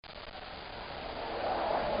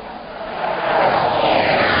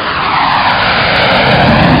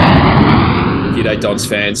Dons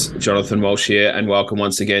fans, Jonathan Walsh here, and welcome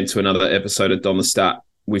once again to another episode of Don the Stat.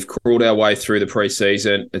 We've crawled our way through the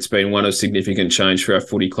pre-season. It's been one of significant change for our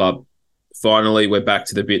footy club. Finally, we're back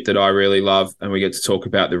to the bit that I really love, and we get to talk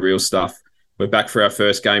about the real stuff. We're back for our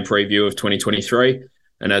first game preview of 2023,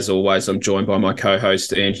 and as always, I'm joined by my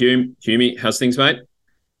co-host, Ian Hume. Humey, how's things, mate?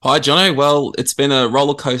 Hi, Jono. Well, it's been a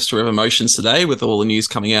roller coaster of emotions today with all the news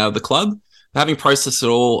coming out of the club. Having processed it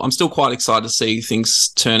all, I'm still quite excited to see things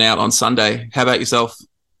turn out on Sunday. How about yourself?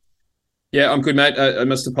 Yeah, I'm good, mate. I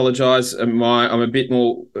must apologise. I'm a bit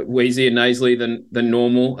more wheezy and nasally than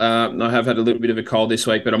normal. I have had a little bit of a cold this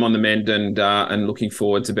week, but I'm on the mend and looking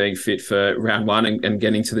forward to being fit for round one and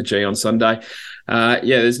getting to the G on Sunday.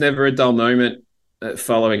 There's never a dull moment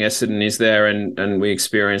following Essendon, is there? And we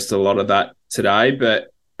experienced a lot of that today, but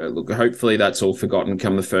look, hopefully that's all forgotten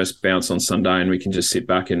come the first bounce on Sunday and we can just sit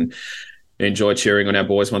back and enjoy cheering on our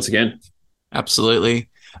boys once again. Absolutely.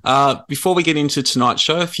 Before we get into tonight's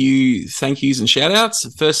show, a few thank yous and shout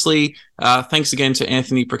outs. Firstly, thanks again to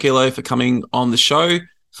Anthony Prakillo for coming on the show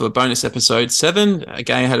for bonus episode 7.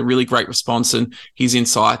 Again, I had a really great response, and his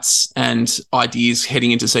insights and ideas heading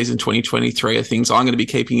into season 2023 are things I'm going to be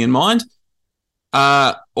keeping in mind.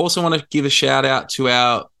 Also want to give a shout out to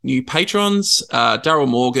our new patrons, Daryl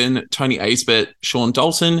Morgan, Tony Aisbett, Sean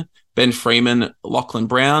Dalton, Ben Freeman, Lachlan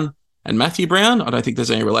Brown, and Matthew Brown. I don't think there's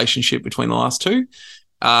any relationship between the last two.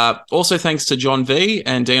 Also, thanks to John V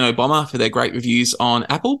and Dino Bomber for their great reviews on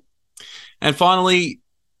Apple. And finally,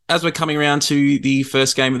 as we're coming around to the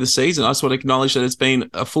first game of the season, I just want to acknowledge that it's been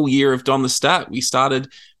a full year of Don the Stat. We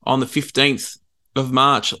started on the 15th of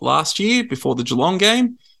March last year before the Geelong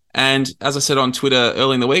game. And as I said on Twitter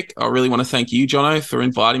early in the week, I really want to thank you, Jono, for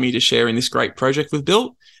inviting me to share in this great project we've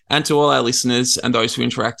built. And to all our listeners and those who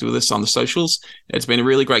interacted with us on the socials, it's been a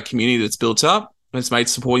really great community that's built up, and it's made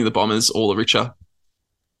supporting the Bombers all the richer.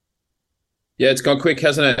 Yeah, it's gone quick,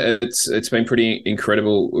 hasn't it? It's been pretty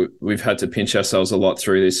incredible. We've had to pinch ourselves a lot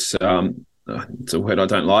through this. It's a word I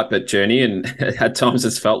don't like, but journey. And at times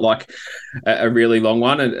it's felt like a really long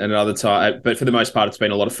one, and another time. But for the most part, it's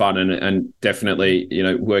been a lot of fun, and definitely,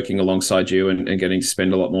 working alongside you and getting to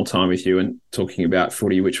spend a lot more time with you and talking about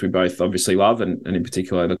footy, which we both obviously love, and in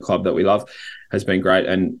particular the club that we love, has been great.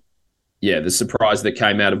 And yeah, the surprise that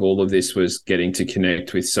came out of all of this was getting to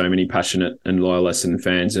connect with so many passionate and loyal Essendon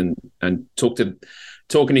fans and talk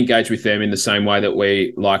and engage with them in the same way that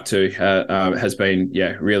we like to has been,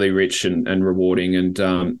 really rich and rewarding. And,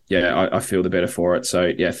 I feel the better for it.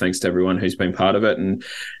 So, thanks to everyone who's been part of it. And,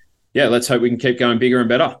 let's hope we can keep going bigger and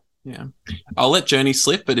better. Yeah. I'll let Journey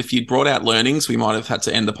slip, but if you'd brought out learnings, we might have had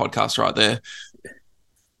to end the podcast right there.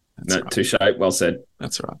 Touche. Well said.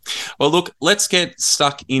 That's right. Well, look, let's get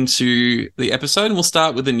stuck into the episode, and we'll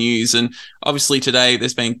start with the news. And obviously today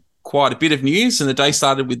there's been quite a bit of news, and the day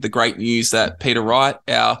started with the great news that Peter Wright,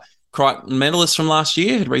 our Crichton medalist from last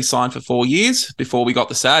year, had re-signed for 4 years before we got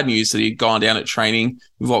the sad news that he'd gone down at training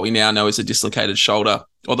with what we now know is a dislocated shoulder.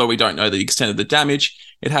 Although we don't know the extent of the damage,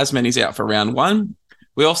 it has meant he's out for round one.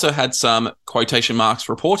 We also had some quotation marks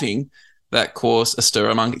reporting that caused a stir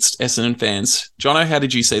amongst Essendon fans. Jono, how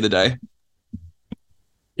did you see the day?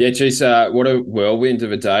 Yeah, geez, what a whirlwind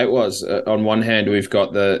of a day it was. On one hand, we've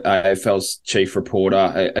got the AFL's chief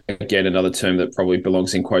reporter, again, another term that probably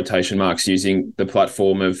belongs in quotation marks, using the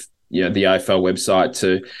platform of the AFL website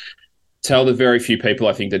to tell the very few people,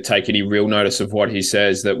 I think, that take any real notice of what he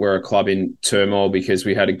says, that we're a club in turmoil because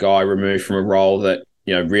we had a guy removed from a role that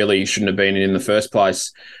really shouldn't have been in the first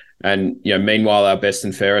place. And, meanwhile, our best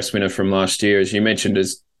and fairest winner from last year, as you mentioned,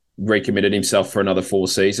 has recommitted himself for another 4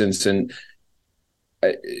 seasons. And,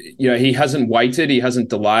 he hasn't waited. He hasn't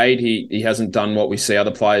delayed. He hasn't done what we see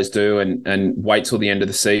other players do and wait till the end of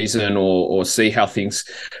the season or see how things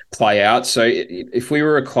play out. So if we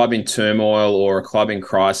were a club in turmoil or a club in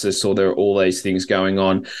crisis, or there are all these things going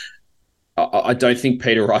on, I don't think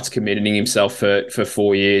Peter Wright's committing himself for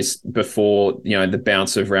 4 years before, the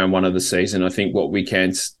bounce of round one of the season. I think what we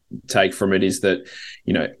can take from it is that,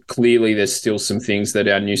 clearly there's still some things that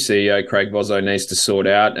our new CEO, Craig Bozzo, needs to sort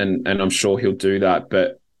out, and I'm sure he'll do that.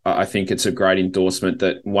 But I think it's a great endorsement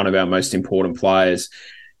that one of our most important players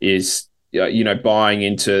is, buying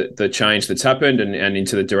into the change that's happened and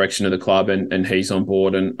into the direction of the club, and he's on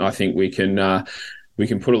board. And I think we can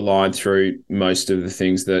put a line through most of the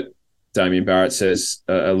things that Damien Barrett says,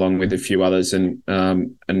 along with a few others. And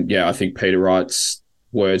I think Peter Wright's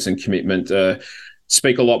words and commitment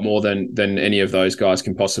speak a lot more than any of those guys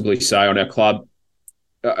can possibly say on our club.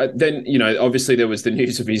 Then, obviously there was the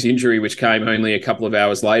news of his injury, which came only a couple of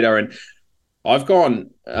hours later. And I've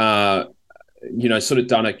gone, sort of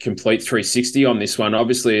done a complete 360 on this one.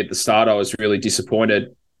 Obviously at the start, I was really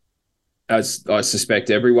disappointed as I suspect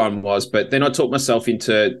everyone was. But then I talked myself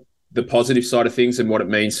into the positive side of things and what it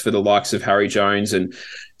means for the likes of Harry Jones and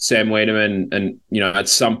Sam Wiedemann. And at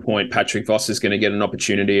some point, Patrick Voss is going to get an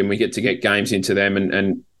opportunity and we get to get games into them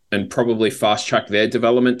and probably fast track their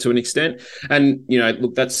development to an extent. And,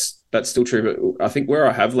 look, that's still true. But I think where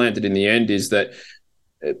I have landed in the end is that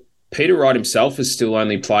Peter Wright himself has still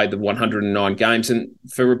only played the 109 games. And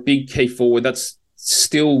for a big key forward, that's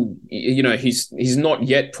still, he's not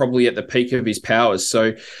yet probably at the peak of his powers.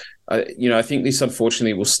 So, I think this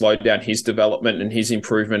unfortunately will slow down his development and his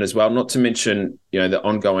improvement as well, not to mention, the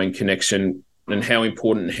ongoing connection and how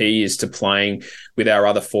important he is to playing with our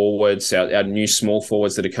other forwards, our new small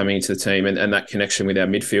forwards that are coming into the team, and that connection with our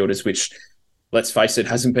midfielders, which, let's face it,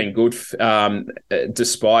 hasn't been good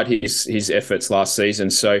despite his efforts last season.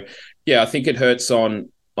 So, yeah, I think it hurts on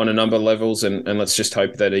a number of levels, and let's just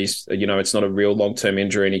hope that he's, it's not a real long-term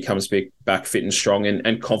injury and he comes back fit and strong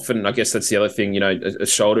and confident. I guess that's the other thing, a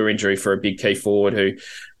shoulder injury for a big key forward who,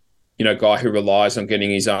 guy who relies on getting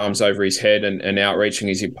his arms over his head and outreaching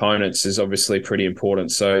his opponents is obviously pretty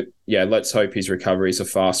important. So, yeah, let's hope his recovery is a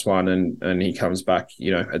fast one and he comes back,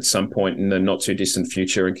 at some point in the not too distant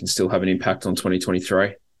future and can still have an impact on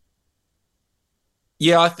 2023.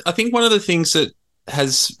 Yeah, I think one of the things that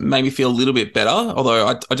has made me feel a little bit better, although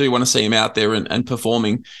I do want to see him out there and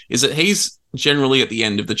performing, is that he's generally at the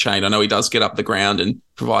end of the chain. I know he does get up the ground and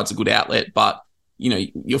provides a good outlet, but,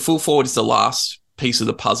 your full forward is the last piece of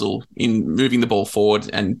the puzzle in moving the ball forward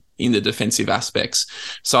and in the defensive aspects.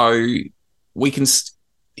 So we can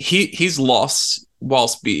his loss,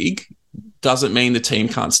 whilst big, doesn't mean the team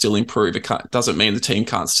can't still improve. Doesn't mean the team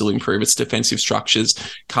can't still improve its defensive structures,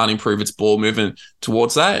 can't improve its ball movement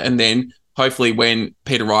towards that. And then hopefully when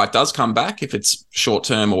Peter Wright does come back, if it's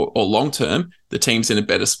short-term or long-term, the team's in a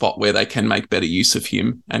better spot where they can make better use of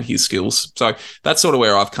him and his skills. So that's sort of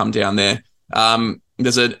where I've come down there.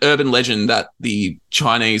 There's an urban legend that the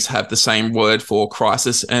Chinese have the same word for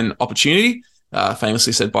crisis and opportunity,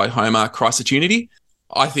 famously said by Homer, crisis-opportunity.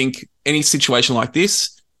 I think any situation like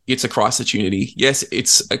this, it's a crisis-opportunity. Yes,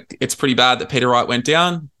 it's pretty bad that Peter Wright went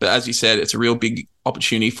down, but as you said, it's a real big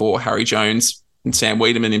opportunity for Harry Jones and Sam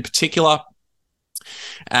Wiedemann in particular.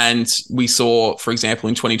 And we saw, for example,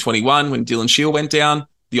 in 2021, when Dylan Shield went down,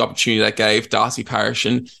 the opportunity that gave Darcy Parish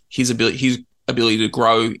and his ability to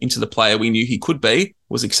grow into the player we knew he could be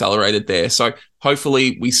was accelerated there. So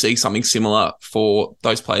hopefully we see something similar for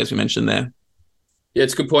those players we mentioned there. Yeah,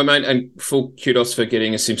 it's a good point, mate. And full kudos for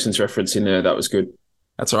getting a Simpsons reference in there. That was good.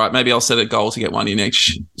 That's all right. Maybe I'll set a goal to get one in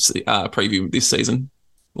each preview this season.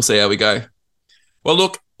 We'll see how we go. Well,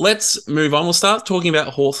 look, let's move on. We'll start talking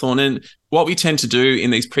about Hawthorn. And what we tend to do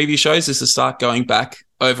in these preview shows is to start going back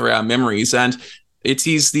over our memories. And it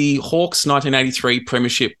is the Hawks 1983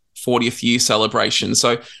 Premiership 40th year celebration.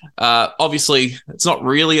 So obviously it's not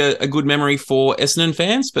really a good memory for Essendon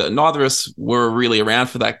fans, but neither of us were really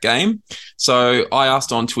around for that game. So I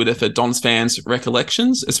asked on Twitter for Dons fans'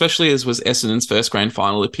 recollections, especially as was Essendon's first grand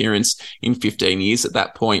final appearance in 15 years at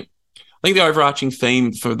that point. I think the overarching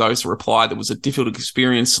theme for those who replied that was a difficult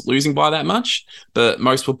experience losing by that much, but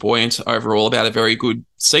most were buoyant overall about a very good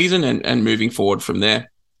season and moving forward from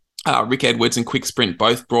there. Rick Edwards and Quick Sprint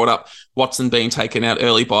both brought up Watson being taken out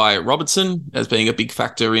early by Robertson as being a big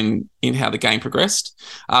factor in how the game progressed.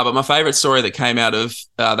 But my favourite story that came out of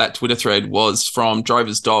that Twitter thread was from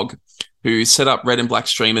Drover's dog, who set up red and black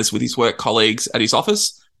streamers with his work colleagues at his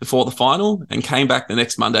office before the final and came back the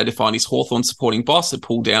next Monday to find his Hawthorn supporting boss had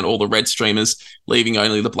pulled down all the red streamers, leaving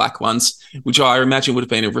only the black ones, which I imagine would have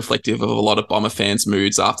been reflective of a lot of Bomber fans'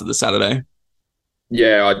 moods after the Saturday.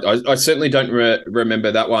 Yeah, I certainly don't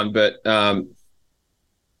remember that one, but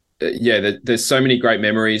there's so many great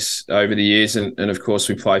memories over the years, and of course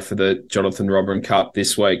we play for the Jonathan Robin Cup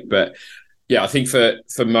this week. But yeah, I think for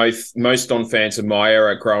most Don fans of my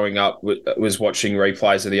era growing up was watching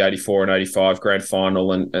replays of the 84 and 85 grand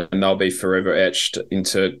final, and they'll be forever etched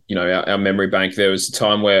into our memory bank. There was a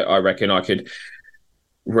time where I reckon I could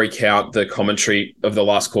recount the commentary of the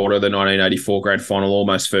last quarter of the 1984 grand final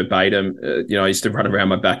almost verbatim. I used to run around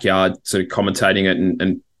my backyard sort of commentating it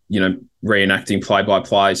and reenacting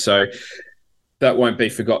play-by-play. So that won't be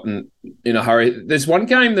forgotten in a hurry. There's one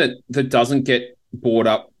game that doesn't get brought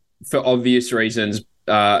up for obvious reasons,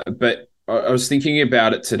 but I was thinking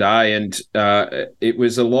about it today, and it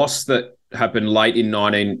was a loss that happened late in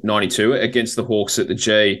 1992 against the Hawks at the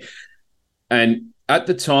G. And at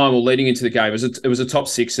the time, or leading into the game, it was a top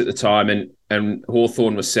six at the time, and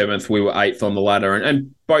Hawthorn was seventh. We were eighth on the ladder,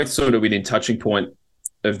 and both sort of within touching point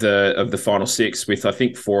of the final six, with I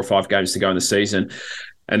think 4 or 5 games to go in the season.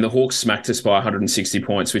 and the Hawks smacked us by 160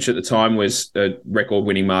 points, which at the time was a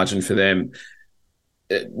record-winning margin for them.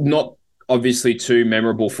 Not obviously too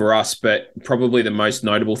memorable for us, but probably the most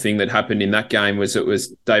notable thing that happened in that game was it was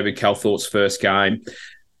David Calthorpe's first game.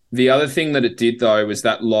 The other thing that it did, though, was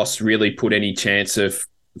that loss really put any chance of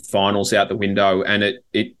finals out the window, and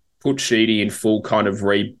it put Sheedy in full kind of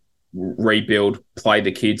rebuild, play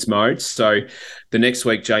the kids mode. So the next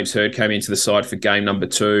week, James Hird came into the side for game number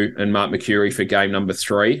 2 and Mark McCurry for game number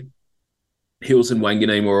 3. Hills and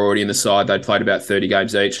Wanganeen were already in the side. They'd played about 30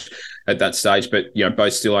 games each at that stage, but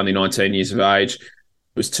both still only 19 years of age. It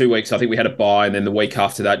was 2 weeks. I think we had a bye, and then the week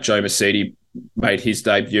after that, Joe Mercedes made his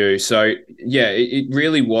debut. So, yeah, it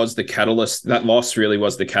really was the catalyst. That loss really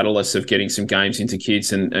was the catalyst of getting some games into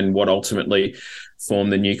kids and what ultimately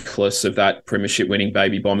formed the nucleus of that premiership winning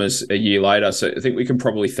Baby Bombers a year later. So I think we can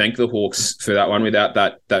probably thank the Hawks for that one. Without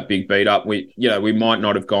that big beat up, we might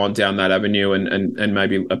not have gone down that avenue and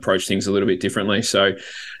maybe approached things a little bit differently. So,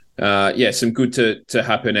 some good to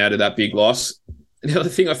happen out of that big loss. The other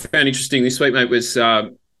thing I found interesting this week, mate, was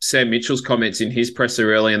Sam Mitchell's comments in his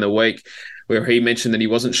presser early in the week, where he mentioned that he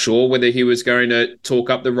wasn't sure whether he was going to talk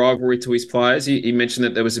up the rivalry to his players. He mentioned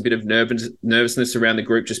that there was a bit of nervousness around the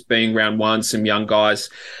group, just being round one, some young guys,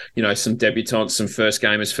 some debutants, some first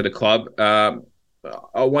gamers for the club.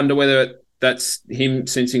 I wonder whether that's him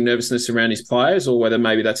sensing nervousness around his players, or whether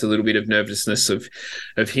maybe that's a little bit of nervousness of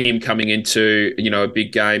him coming into, a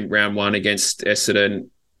big game, round one against Essendon.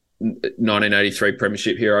 1983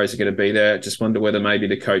 premiership heroes are going to be there. Just wonder whether maybe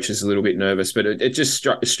the coach is a little bit nervous, but it just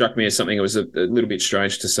struck me as something that was a little bit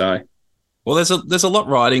strange to say. Well, there's a lot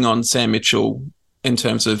riding on Sam Mitchell in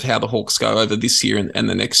terms of how the Hawks go over this year and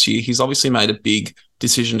the next year. He's obviously made a big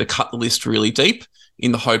decision to cut the list really deep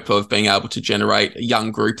in the hope of being able to generate a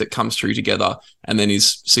young group that comes through together and then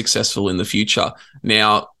is successful in the future.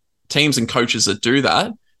 Now, teams and coaches that do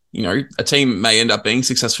that, a team may end up being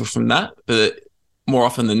successful from that, but more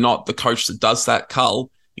often than not, the coach that does that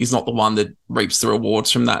cull is not the one that reaps the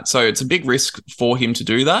rewards from that. So it's a big risk for him to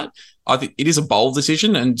do that. I think it is a bold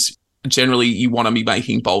decision, and generally you want to be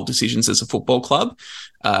making bold decisions as a football club.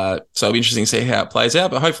 So it'll be interesting to see how it plays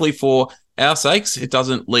out. But hopefully for our sakes, it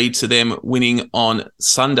doesn't lead to them winning on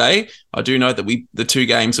Sunday. I do know that the 2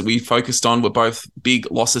 games that we focused on were both big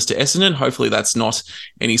losses to Essendon. Hopefully that's not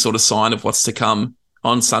any sort of sign of what's to come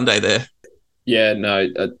on Sunday there. Yeah, no,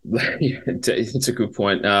 it's a good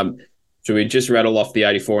point. Should we just rattle off the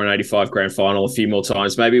 84 and 85 grand final a few more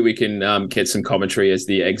times? Maybe we can get some commentary as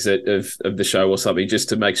the exit of the show or something, just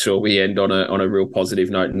to make sure we end on a real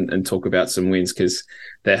positive note and talk about some wins, because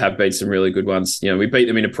there have been some really good ones. We beat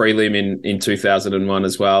them in a prelim in 2001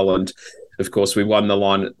 as well, and of course, we won the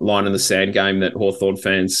line in the sand game that Hawthorn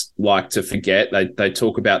fans like to forget. They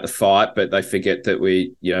talk about the fight, but they forget that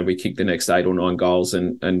we kicked the next 8 or 9 goals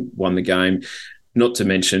and won the game. Not to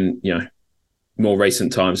mention, more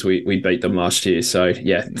recent times we beat them last year. So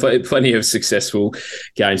yeah, plenty of successful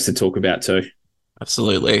games to talk about too.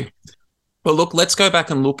 Absolutely. Well, look, let's go back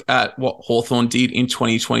and look at what Hawthorn did in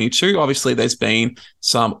 2022. Obviously, there's been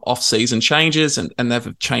some off-season changes and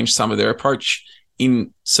they've changed some of their approach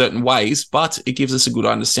in certain ways, but it gives us a good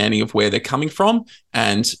understanding of where they're coming from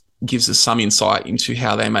and gives us some insight into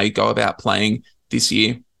how they may go about playing this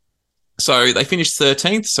year. So they finished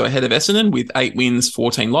 13th, so ahead of Essendon with 8 wins,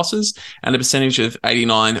 14 losses, and a percentage of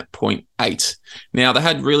 89.8. Now, they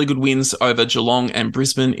had really good wins over Geelong and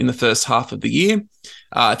Brisbane in the first half of the year.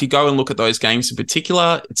 If you go and look at those games in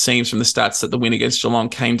particular, it seems from the stats that the win against Geelong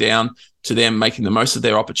came down to them making the most of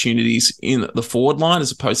their opportunities in the forward line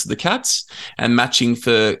as opposed to the Cats, and matching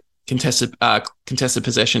for contested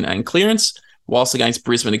possession and clearance. Whilst against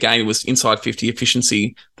Brisbane, again, it was inside 50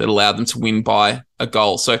 efficiency that allowed them to win by a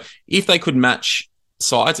goal. So if they could match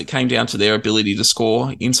sides, it came down to their ability to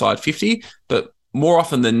score inside 50. But more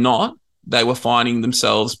often than not, they were finding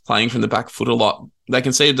themselves playing from the back foot a lot. They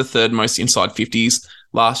conceded the 3rd most inside 50s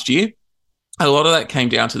last year. A lot of that came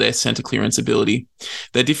down to their centre clearance ability.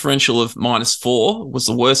 Their differential of -4 was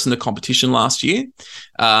the worst in the competition last year.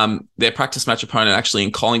 Their practice match opponent actually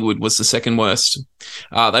in Collingwood was the 2nd worst.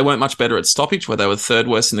 They weren't much better at stoppage, where they were 3rd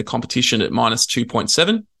worst in the competition at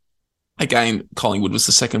 -2.7. Again, Collingwood was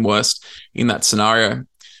the 2nd worst in that scenario.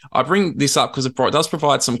 I bring this up because it does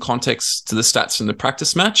provide some context to the stats from the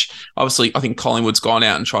practice match. Obviously, I think Collingwood's gone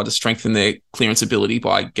out and tried to strengthen their clearance ability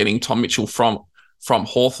by getting Tom Mitchell from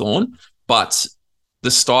Hawthorn. But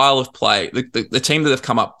the style of play, the team that they've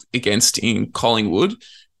come up against in Collingwood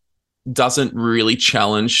doesn't really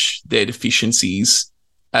challenge their deficiencies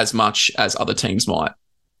as much as other teams might.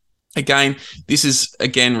 Again, this is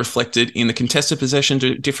again reflected in the contested possession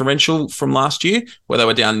differential from last year, where they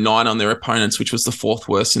were down 9 on their opponents, which was the 4th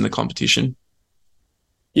worst in the competition.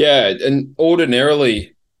 Yeah, and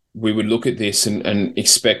ordinarily we would look at this and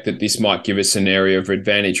expect that this might give us an area of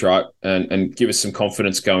advantage, right? And give us some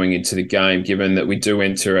confidence going into the game, given that we do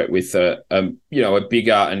enter it with a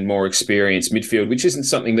bigger and more experienced midfield, which isn't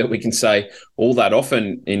something that we can say all that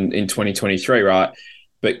often in 2023, right?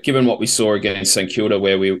 But given what we saw against St Kilda,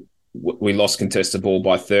 where we lost contested ball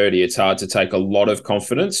by 30, it's hard to take a lot of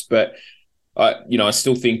confidence. But I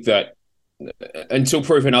still think that until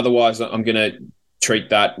proven otherwise, I'm going to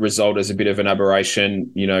treat that result as a bit of an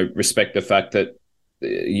aberration, respect the fact that,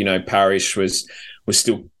 Parish was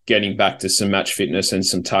still getting back to some match fitness and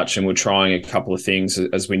some touch, and we're trying a couple of things,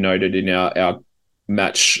 as we noted in our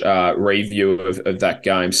match review of that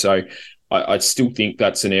game. So I still think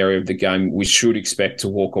that's an area of the game we should expect to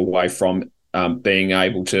walk away from, being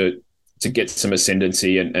able to get some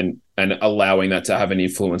ascendancy and allowing that to have an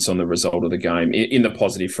influence on the result of the game in the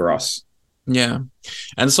positive for us. Yeah.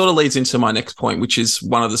 And it sort of leads into my next point, which is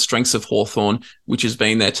one of the strengths of Hawthorn, which has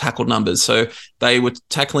been their tackle numbers. So they were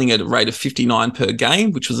tackling at a rate of 59 per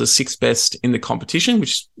game, which was the 6th best in the competition,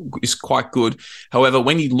 which is quite good. However,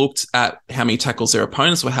 when you looked at how many tackles their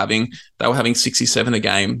opponents were having, they were having 67 a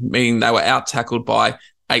game, meaning they were out-tackled by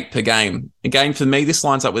 8 per game. Again, for me, this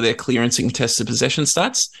lines up with their clearance and contested possession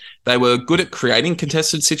stats. They were good at creating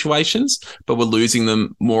contested situations, but were losing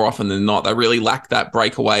them more often than not. They really lacked that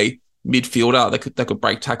breakaway midfielder that could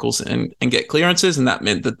break tackles and get clearances, and that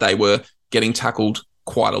meant that they were getting tackled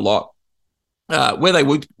quite a lot. Where they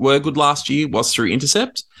were good last year was through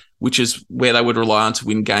intercept, which is where they would rely on to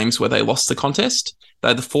win games where they lost the contest. They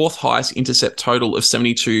had the 4th highest intercept total of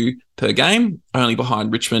 72 per game, only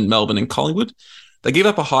behind Richmond, Melbourne and Collingwood. They give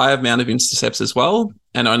up a higher amount of intercepts as well,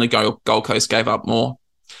 and only Gold Coast gave up more.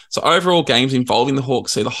 So overall, games involving the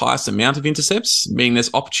Hawks see the highest amount of intercepts, meaning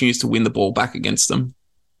there's opportunities to win the ball back against them.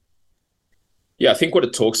 Yeah, I think what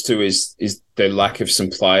it talks to is the lack of some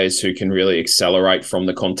players who can really accelerate from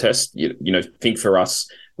the contest. Think for us,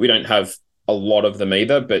 we don't have a lot of them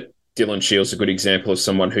either, but Dylan Shields is a good example of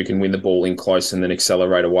someone who can win the ball in close and then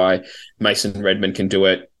accelerate away. Mason Redmond can do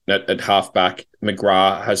it at halfback.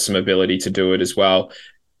 McGrath has some ability to do it as well.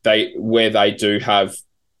 Where they do have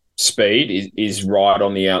speed is right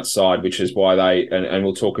on the outside, which is why they, and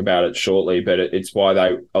we'll talk about it shortly, but it's why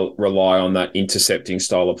they rely on that intercepting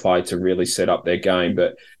style of play to really set up their game.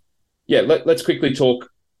 But yeah, let's quickly talk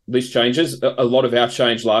list changes. A lot of our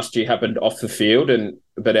change last year happened off the field,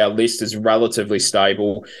 but our list is relatively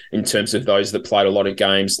stable in terms of those that played a lot of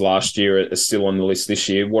games last year are still on the list this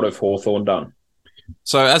year. What have Hawthorn done?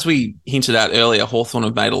 So as we hinted at earlier, Hawthorn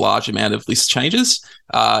have made a large amount of list changes.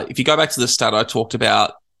 If you go back to the stat I talked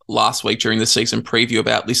about last week during the season preview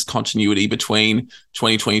about list continuity between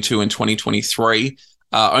 2022 and 2023,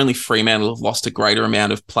 only Fremantle have lost a greater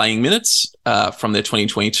amount of playing minutes from their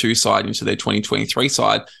 2022 side into their 2023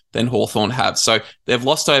 side than Hawthorn have. So they've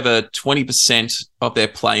lost over 20% of their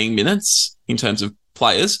playing minutes in terms of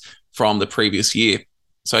players from the previous year.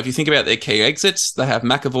 So if you think about their key exits, they have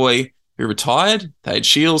McAvoy, who retired. They had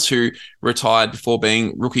Shields, who retired before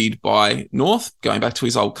being rookied by North, going back to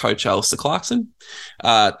his old coach, Alistair Clarkson.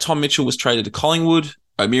 Tom Mitchell was traded to Collingwood.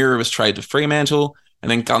 O'Meara was traded to Fremantle.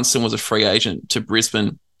 And then Gunston was a free agent to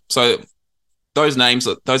Brisbane. So those names,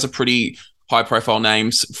 those are pretty high-profile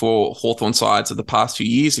names for Hawthorn sides of the past few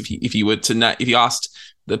years. If you asked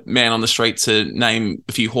the man on the street to name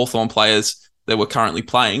a few Hawthorn players that were currently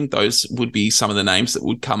playing, those would be some of the names that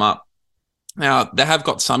would come up. Now, they have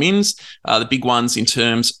got some ins. The big ones in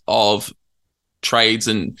terms of trades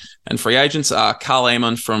and free agents are Carl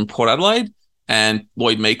Amon from Port Adelaide and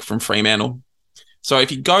Lloyd Meek from Fremantle. So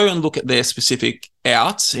if you go and look at their specific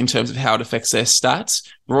outs in terms of how it affects their stats,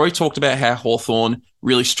 Roy talked about how Hawthorn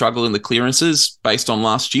really struggled in the clearances based on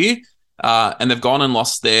last year, and they've gone and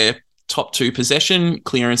lost their top 2 possession,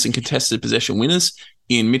 clearance and contested possession winners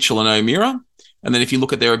in Mitchell and O'Meara. And then if you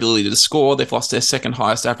look at their ability to score, they've lost their second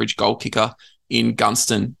highest average goal kicker in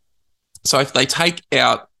Gunston. So if they take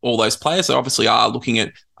out all those players, they obviously are looking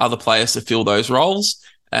at other players to fill those roles.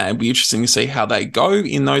 It'd be interesting to see how they go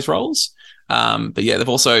in those roles. But yeah, they've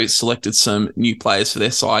also selected some new players for their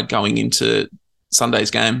side going into Sunday's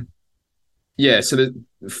game. Yeah, so the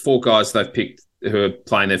 4 guys they've picked who are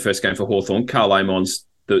playing their first game for Hawthorn, Carl Amon's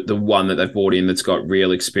the one that they've brought in that's got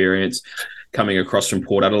real experience coming across from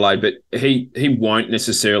Port Adelaide, but he won't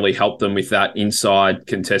necessarily help them with that inside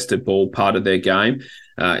contested ball part of their game.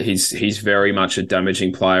 He's very much a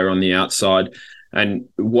damaging player on the outside. And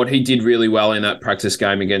what he did really well in that practice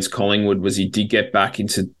game against Collingwood was he did get back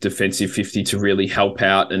into defensive 50 to really help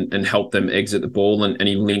out and help them exit the ball. And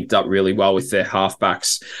he linked up really well with their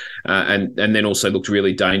halfbacks and then also looked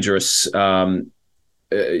really dangerous, bringing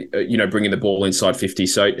the ball inside 50.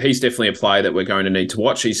 So he's definitely a player that we're going to need to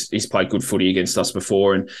watch. He's played good footy against us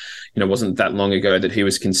before. And, it wasn't that long ago that he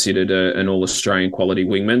was considered an all-Australian quality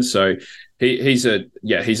wingman. So he's a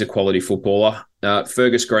quality footballer.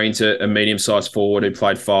 Fergus Green's a medium-sized forward who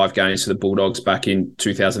played 5 games for the Bulldogs back in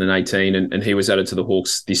 2018, and he was added to the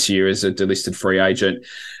Hawks this year as a delisted free agent.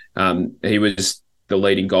 He was the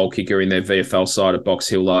leading goal kicker in their VFL side at Box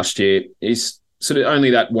Hill last year. He's sort of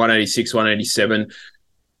only that 186, 187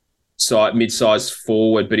 mid-sized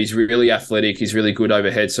forward, but he's really athletic. He's really good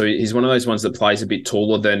overhead. So he's one of those ones that plays a bit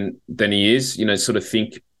taller than he is. Sort of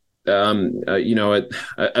think a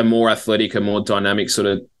more athletic, a more dynamic sort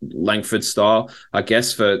of Langford style, I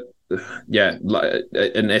guess, for an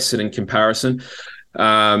Essendon comparison.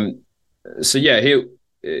 He'll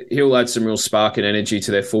add some real spark and energy to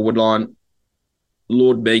their forward line.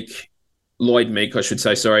 Lloyd Meek, I should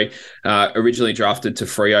say, originally drafted to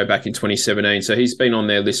Freo back in 2017. So he's been on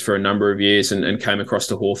their list for a number of years and came across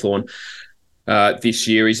to Hawthorn this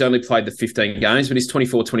year. He's only played the 15 games, but he's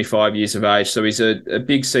 24, 25 years of age. So he's a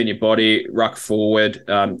big senior body, ruck forward,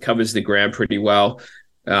 covers the ground pretty well.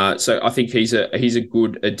 So I think he's a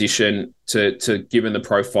good addition to given the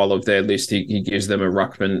profile of their list. He gives them a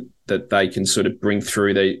ruckman that they can sort of bring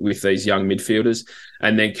through with these young midfielders.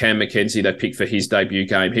 And then Cam Mackenzie, they picked for his debut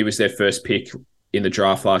game. He was their first pick in the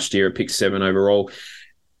draft last year at pick 7 overall.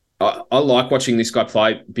 I like watching this guy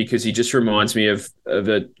play because he just reminds me of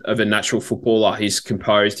a natural footballer. He's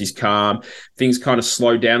composed, he's calm. Things kind of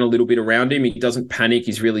slow down a little bit around him. He doesn't panic.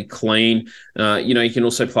 He's really clean. He can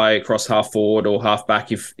also play across half forward or half back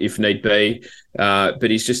if need be. But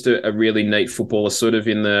he's just a really neat footballer, sort of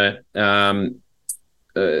in the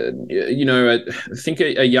I think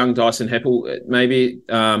a young Dyson Heppel, maybe,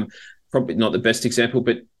 probably not the best example,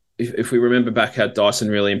 but if we remember back how Dyson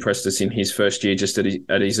really impressed us in his first year, just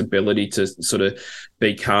at his ability to sort of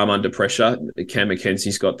be calm under pressure, Cam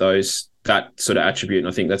Mackenzie's got that sort of attribute, and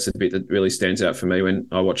I think that's a bit that really stands out for me when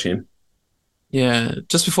I watch him. Yeah,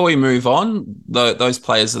 just before we move on, those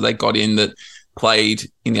players that they got in that played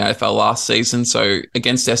in the AFL last season. So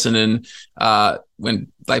against Essendon,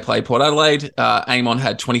 when they played Port Adelaide, Amon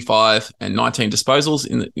had 25 and 19 disposals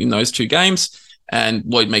in those 2 games. And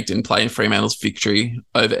Lloyd Meek didn't play in Fremantle's victory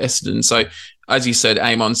over Essendon. So, as you said,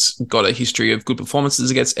 Amon's got a history of good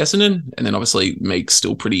performances against Essendon. And then obviously Meek's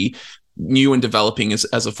still pretty new and developing as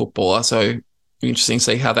a footballer. So, interesting to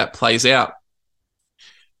see how that plays out.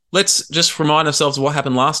 Let's just remind ourselves of what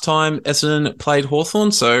happened last time Essendon played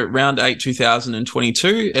Hawthorn. So, round 8,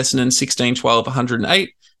 2022, Essendon 16-12,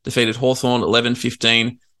 108, defeated Hawthorn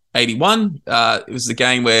 11-15, 81. It was the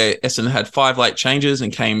game where Essendon had 5 late changes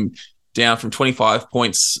and came down from 25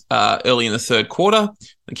 points early in the third quarter.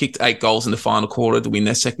 They kicked 8 goals in the final quarter to win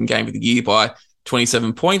their second game of the year by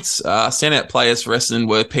 27 points. Standout players for Essendon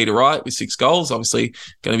were Peter Wright with 6 goals, obviously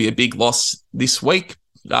going to be a big loss this week.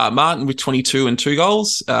 Martin with 22 and 2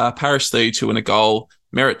 goals. Parrish 32 and a goal.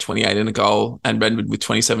 Merritt 28 and a goal. And Redmond with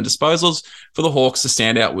 27 disposals. For the Hawks, the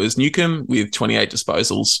standout was Newcombe with 28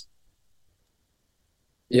 disposals.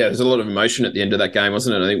 Yeah, there's a lot of emotion at the end of that game,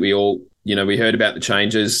 wasn't it? I think we all, we heard about the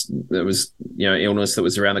changes. There was, illness that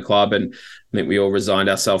was around the club, and I think we all resigned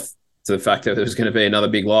ourselves to the fact that there was going to be another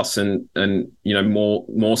big loss, and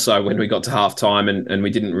more so when we got to halftime, and we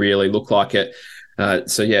didn't really look like it.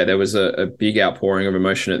 There was a big outpouring of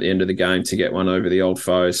emotion at the end of the game to get one over the old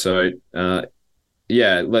foe. So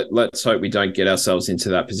let's hope we don't get ourselves into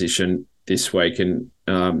that position this week, and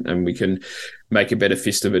we can make a better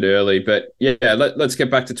fist of it early. But let's get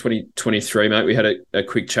back to 2023, mate. We had a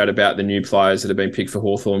quick chat about the new players that have been picked for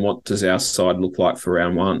Hawthorn. What does our side look like for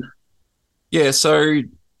round 1? Yeah, so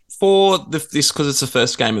for this, because it's the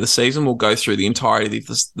first game of the season, we'll go through the entirety of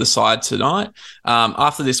the side tonight.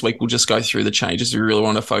 After this week, we'll just go through the changes. We really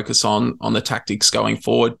want to focus on the tactics going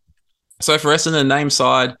forward. So for Essendon, the name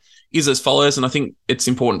side is as follows, and I think it's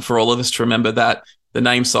important for all of us to remember that the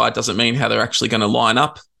name side doesn't mean how they're actually going to line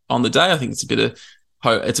up on the day. I think it's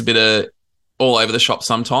a bit of all over the shop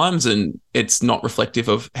sometimes, and it's not reflective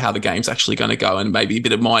of how the game's actually going to go, and maybe a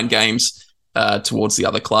bit of mind games towards the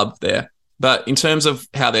other club there. But in terms of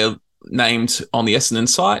how they're named on the Essendon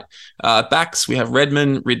site, backs, we have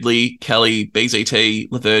Redmond, Ridley, Kelly, BZT,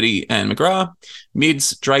 Laverty, and McGrath.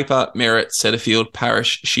 Mids, Draper, Merritt, Setterfield,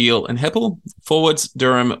 Parrish, Shield, and Heppel. Forwards,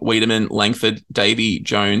 Durham, Wiedemann, Langford, Davey,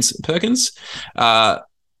 Jones, Perkins.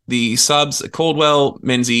 The subs, Caldwell,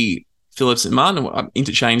 Menzies, Phillips and Martin,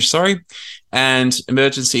 interchange, sorry. And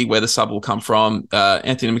emergency, where the sub will come from,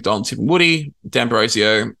 Anthony McDonald, Tip and Woody,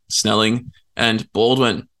 D'Ambrosio, Snelling, and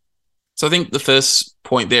Baldwin. So I think the first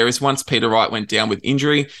point there is once Peter Wright went down with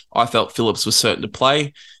injury, I felt Phillips was certain to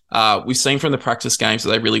play. We've seen from the practice games that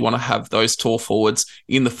they really want to have those tall forwards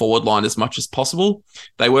in the forward line as much as possible.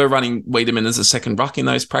 They were running Wiedemann as a second ruck in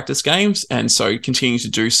those practice games, and so continuing to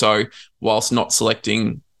do so whilst not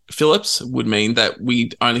selecting Phillips would mean that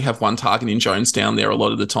we'd only have one target in Jones down there a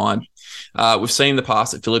lot of the time. We've seen in the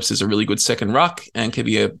past that Phillips is a really good second ruck and can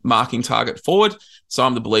be a marking target forward. So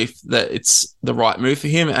I'm the belief that it's the right move for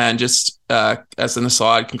him. And just as an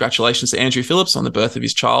aside, congratulations to Andrew Phillips on the birth of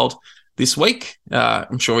his child this week.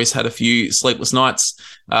 I'm sure he's had a few sleepless nights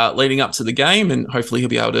leading up to the game, and hopefully he'll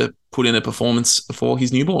be able to put in a performance for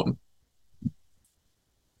his newborn.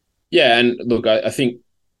 Yeah, and look, I think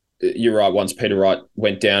you're right. Once Peter Wright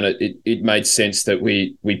went down, it made sense that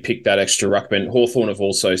we picked that extra ruckman. Hawthorn have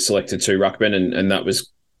also selected 2 ruckmen, and that was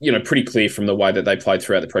pretty clear from the way that they played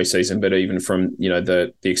throughout the preseason, but even from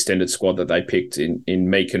the extended squad that they picked in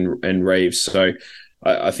Meek and Reeves. So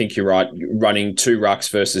I think you're right. Running 2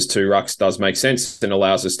 rucks versus 2 rucks does make sense and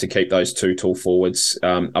allows us to keep those 2 tall forwards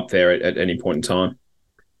up there at any point in time.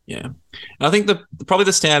 Yeah. And I think probably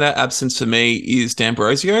the standout absence for me is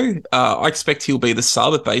D'Ambrosio. I expect he'll be the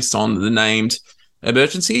sub based on the named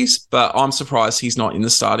emergencies, but I'm surprised he's not in the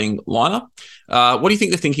starting lineup. What do you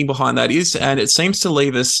think the thinking behind that is? And it seems to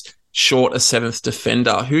leave us short a 7th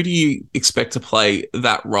defender. Who do you expect to play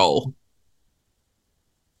that role?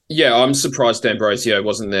 Yeah, I'm surprised D'Ambrosio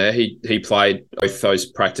wasn't there. He played both those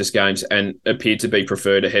practice games and appeared to be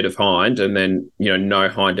preferred ahead of Hind, and then no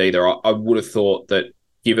Hind either. I would have thought that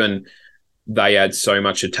given they add so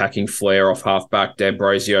much attacking flair off halfback,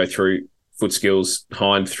 D'Ambrosio through foot skills,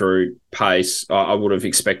 Hind through pace, I would have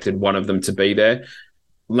expected one of them to be there.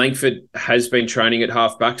 Langford has been training at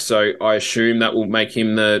halfback, so I assume that will make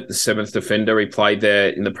him the 7th defender. He played there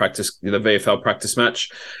in the VFL practice match.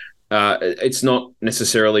 It's not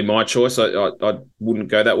necessarily my choice. I wouldn't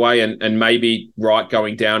go that way, and maybe Wright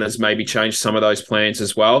going down has maybe changed some of those plans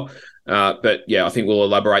as well. But yeah, I think we'll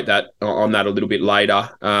elaborate on that a little bit later.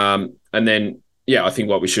 And then, I think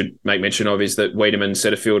what we should make mention of is that Wiedemann and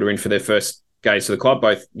Setterfield are in for their first games for the club.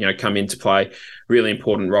 Both, come in to play really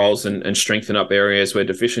important roles and strengthen up areas we're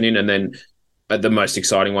deficient in. And then the most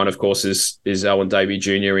exciting one, of course, is Alan Davey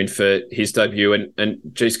Jr. in for his debut. And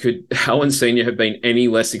geez, could Alan Sr. have been any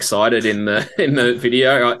less excited in the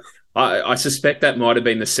video? I suspect that might have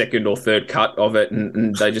been the second or third cut of it,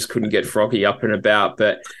 and they just couldn't get Froggy up and about.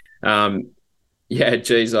 But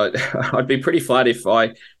geez, I'd be pretty flat if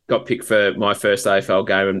I got picked for my first AFL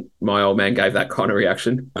game and my old man gave that kind of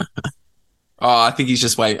reaction. I think he's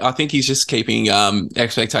just waiting. I think he's just keeping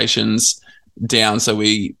expectations down so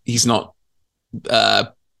he's not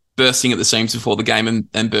bursting at the seams before the game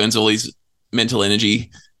and burns all his mental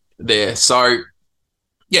energy there. So,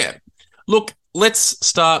 yeah. Look, let's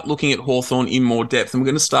start looking at Hawthorn in more depth, and we're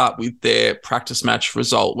going to start with their practice match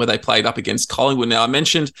result where they played up against Collingwood. Now, I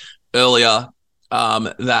mentioned earlier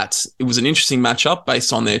that it was an interesting matchup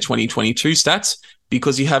based on their 2022 stats,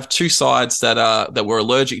 because you have 2 sides that were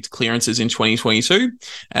allergic to clearances in 2022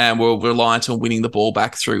 and were reliant on winning the ball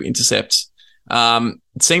back through intercept.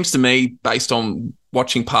 It seems to me, based on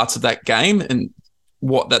watching parts of that game, and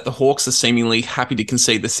that the Hawks are seemingly happy to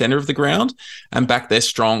concede the centre of the ground and back their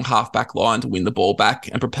strong half-back line to win the ball back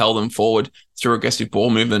and propel them forward through aggressive ball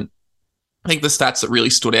movement. I think the stats that really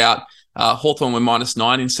stood out, Hawthorn were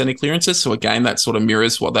 -9 in centre clearances, so again, that sort of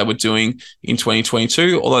mirrors what they were doing in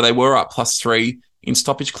 2022, although they were up +3 in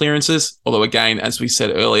stoppage clearances, although again, as we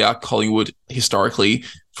said earlier, Collingwood historically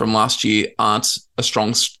from last year aren't a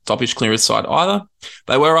strong stoppage clearance side either.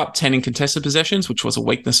 They were up 10 in contested possessions, which was a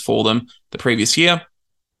weakness for them the previous year.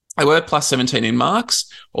 They were +17 in marks,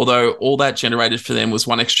 although all that generated for them was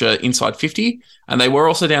one extra inside 50, and they were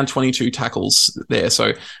also down 22 tackles there,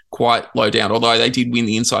 so quite low down, although they did win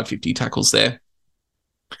the inside 50 tackles there.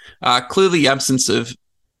 Clearly, the absence of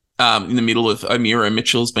in the middle of O'Meara and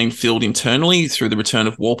Mitchell has been filled internally through the return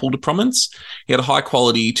of Warple to prominence. He had a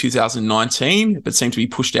high-quality 2019, but seemed to be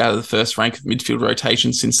pushed out of the first rank of midfield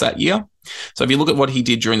rotation since that year. So if you look at what he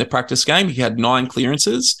did during the practice game, he had 9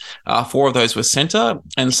 clearances. 4 of those were centre,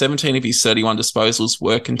 and 17 of his 31 disposals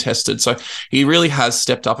were contested. So he really has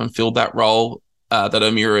stepped up and filled that role that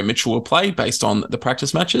O'Meara and Mitchell will play based on the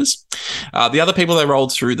practice matches. The other people they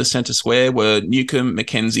rolled through the centre square were Newcomb,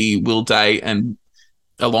 McKenzie, Will Day, and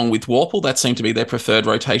along with Warple, that seemed to be their preferred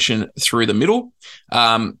rotation through the middle.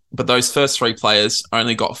 But those first 3 players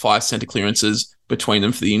only got 5 centre clearances between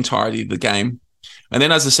them for the entirety of the game. And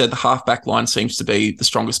then, as I said, the halfback line seems to be the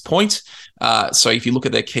strongest point. So if you look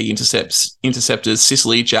at their key interceptors,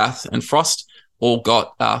 Sicily, Jath, and Frost all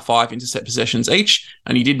got 5 intercept possessions each.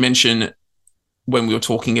 And you did mention when we were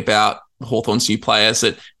talking about Hawthorn's new players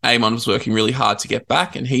that Amon was working really hard to get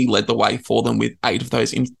back, and he led the way for them with 8 of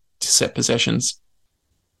those intercept possessions.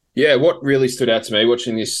 Yeah, what really stood out to me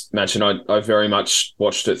watching this match, and I very much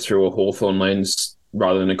watched it through a Hawthorn lens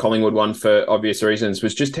rather than a Collingwood one for obvious reasons,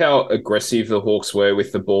 was just how aggressive the Hawks were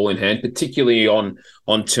with the ball in hand, particularly on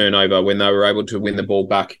turnover. When they were able to win the ball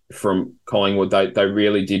back from Collingwood, they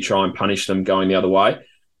really did try and punish them going the other way.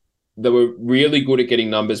 They were really good at getting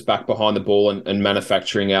numbers back behind the ball and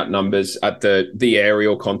manufacturing out numbers at the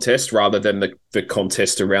aerial contest rather than the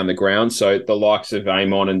contest around the ground. So the likes of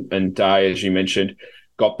Amon and Day, as you mentioned,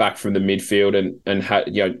 got back from the midfield and had,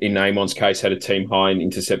 in Amon's case, had a team high in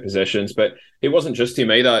intercept possessions. But it wasn't just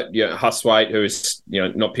him either. Huswaite, who was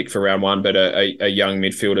not picked for round one, but a young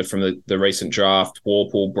midfielder from the recent draft,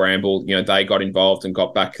 Warple, Bramble, they got involved and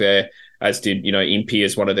got back there, as did, Impey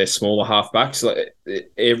as one of their smaller halfbacks.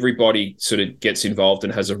 Everybody sort of gets involved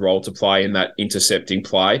and has a role to play in that intercepting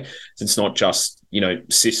play. It's not just,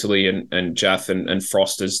 Sicily and Jath and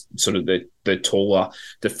Frost as sort of the taller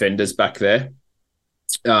defenders back there.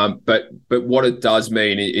 But what it does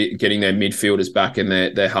mean, getting their midfielders back and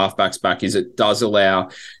their halfbacks back, is it does allow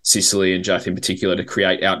Sicily and Jath in particular to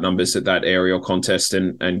create outnumbers at that aerial contest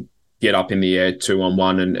and get up in the air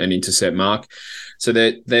 2-on-1 and intercept mark. So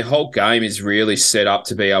their whole game is really set up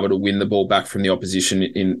to be able to win the ball back from the opposition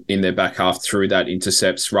in their back half through that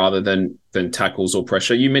intercepts rather than tackles or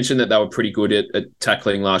pressure. You mentioned that they were pretty good at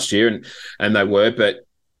tackling last year, and they were, but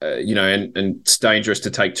and it's dangerous to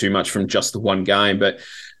take too much from just the one game, but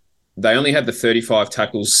they only had the 35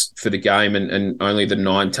 tackles for the game and only the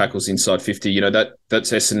 9 tackles inside 50.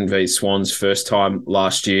 That's S&V Swans' first time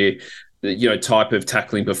last year, type of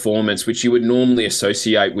tackling performance, which you would normally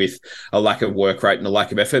associate with a lack of work rate and a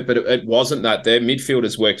lack of effort. But it wasn't that. Their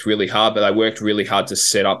midfielders worked really hard, but they worked really hard to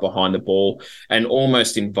set up behind the ball and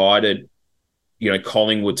almost invited,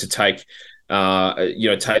 Collingwood to take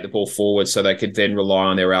the ball forward so they could then rely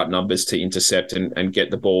on their outnumbers to intercept and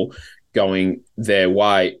get the ball going their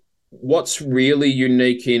way. What's really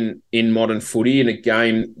unique in modern footy, in a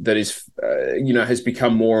game that is, has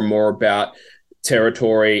become more and more about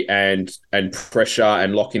territory and pressure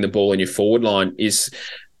and locking the ball in your forward line, is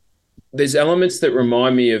there's elements that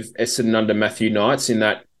remind me of Essendon under Matthew Knights in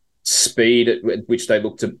that speed at which they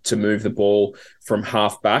look to move the ball from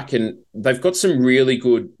half back, and they've got some really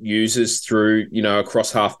good users through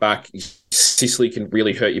across half back. Sicily can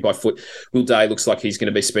really hurt you by foot. Will Day looks like he's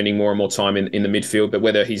going to be spending more and more time in the midfield, but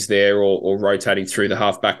whether he's there or rotating through the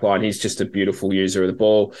half back line, he's just a beautiful user of the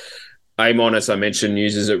ball. Amon, as I mentioned,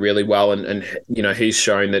 uses it really well, and he's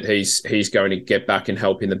shown that he's going to get back and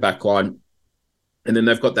help in the back line. And then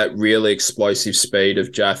they've got that really explosive speed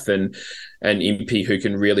of Jath and Impey, who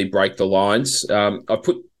can really break the lines. I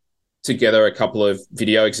put together a couple of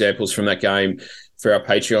video examples from that game for our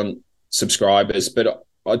Patreon subscribers, but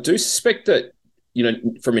I do suspect that,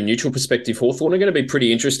 from a neutral perspective, Hawthorn are going to be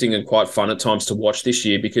pretty interesting and quite fun at times to watch this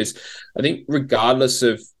year, because I think regardless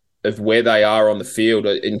of where they are on the field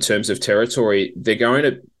in terms of territory, they're going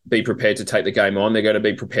to be prepared to take the game on. They're going to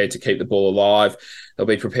be prepared to keep the ball alive. They'll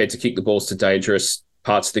be prepared to kick the balls to dangerous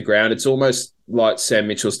parts of the ground. It's almost like Sam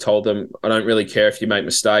Mitchell's told them, I don't really care if you make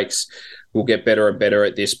mistakes. We'll get better and better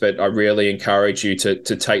at this, but I really encourage you to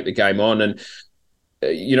take the game on. And,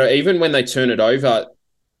 even when they turn it over,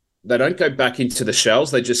 they don't go back into the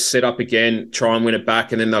shells. They just set up again, try and win it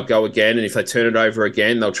back, and then they'll go again. And if they turn it over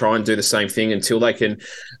again, they'll try and do the same thing until they can.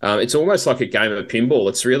 It's almost like a game of pinball.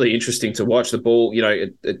 It's really interesting to watch. The ball,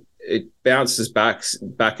 it bounces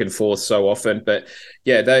back and forth so often. But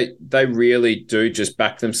yeah, they really do just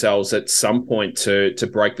back themselves at some point to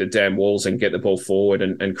break the damn walls and get the ball forward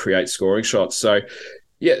and create scoring shots. So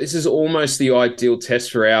yeah, this is almost the ideal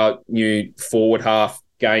test for our new forward half,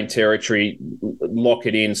 gain territory, lock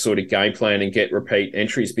it in sort of game plan and get repeat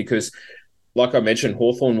entries, because like I mentioned,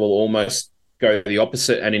 Hawthorn will almost go the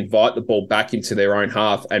opposite and invite the ball back into their own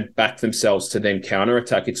half and back themselves to then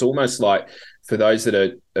counter-attack. It's almost like, for those that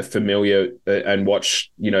are familiar and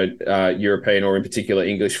watch, European or in particular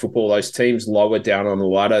English football, those teams lower down on the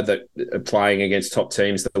ladder that are playing against top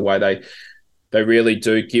teams, the way they really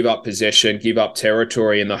do give up possession, give up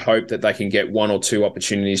territory in the hope that they can get one or two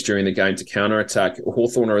opportunities during the game to counter-attack.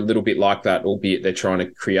 Hawthorn are a little bit like that, albeit they're trying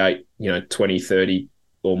to create, 20, 30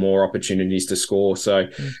 or more opportunities to score. So,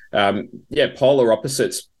 polar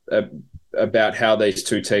opposites about how these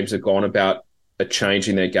two teams have gone about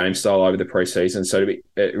changing their game style over the preseason. So it'll be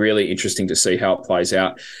really interesting to see how it plays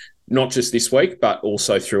out. not just this week, but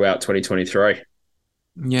also throughout 2023.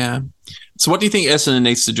 Yeah. So what do you think Essendon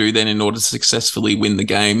needs to do then in order to successfully win the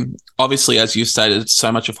game? Obviously, as you stated,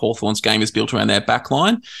 so much of Hawthorn's game is built around their back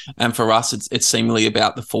line. And for us, it's seemingly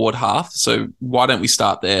about the forward half. So why don't we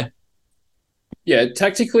start there? Yeah,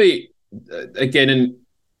 tactically, again, and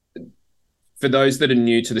for those that are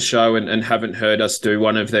new to the show and haven't heard us do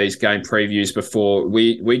one of these game previews before,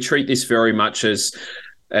 we treat this very much as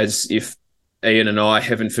if Ian and I,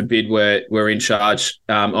 heaven forbid, we're in charge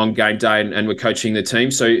on game day and we're coaching the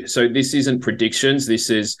team. So this isn't predictions.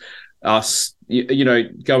 This is us,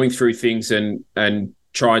 going through things and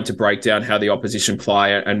trying to break down how the opposition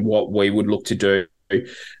play and what we would look to do.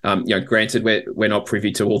 Granted, we're not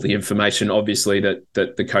privy to all the information, obviously, that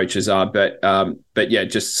the coaches are, but yeah,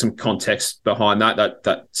 just some context behind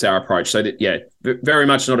that's our approach. So that, yeah, very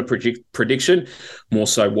much not a prediction, more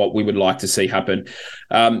so what we would like to see happen.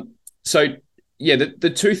 So yeah, the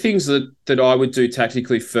two things that I would do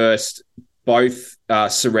tactically first, both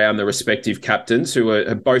surround the respective captains who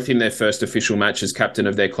are both in their first official match as captain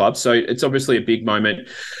of their club. So it's obviously a big moment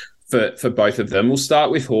for both of them. We'll start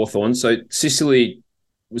with Hawthorn. So Sicily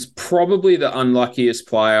was probably the unluckiest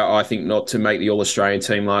player, I think, not to make the All-Australian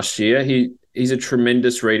team last year. He's a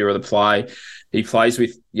tremendous reader of the play. He plays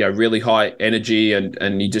with really high energy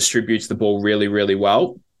and he distributes the ball really, really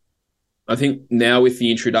well. I think now with the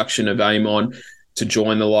introduction of Amon to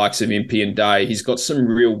join the likes of Impey and Day, he's got some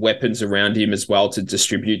real weapons around him as well to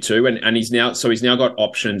distribute to. And he's now got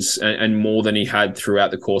options and more than he had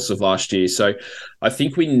throughout the course of last year. So I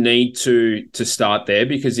think we need to start there,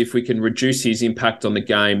 because if we can reduce his impact on the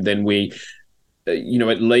game, then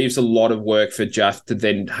it leaves a lot of work for Jaff to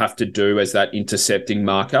then have to do as that intercepting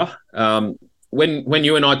marker. When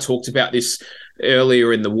you and I talked about this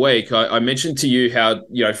earlier in the week, I mentioned to you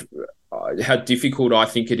how difficult I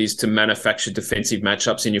think it is to manufacture defensive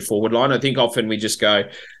matchups in your forward line. I think often we just go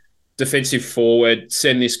defensive forward,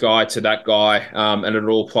 send this guy to that guy, and it'll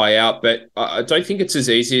all play out. But I don't think it's as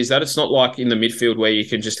easy as that. It's not like in the midfield where you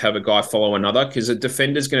can just have a guy follow another, because a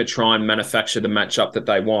defender's going to try and manufacture the matchup that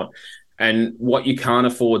they want. And what you can't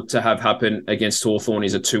afford to have happen against Hawthorn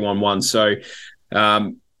is a 2-on-1. So,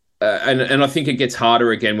 and I think it gets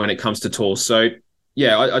harder again when it comes to tall. So,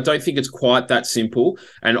 yeah, I don't think it's quite that simple.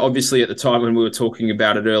 And obviously at the time when we were talking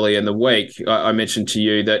about it earlier in the week, I mentioned to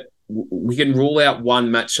you that we can rule out one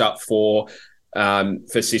matchup for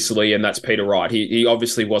Sicily, and that's Peter Wright. He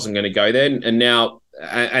obviously wasn't going to go there. And now,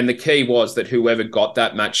 and the key was that whoever got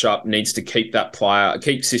that matchup needs to keep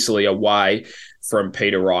Sicily away from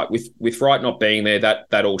Peter Wright. With Wright not being there,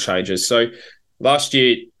 that all changes. So last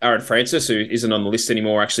year, Aaron Francis, who isn't on the list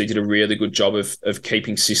anymore, actually did a really good job of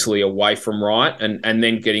keeping Sicily away from Wright and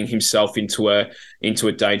then getting himself into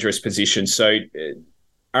a dangerous position. So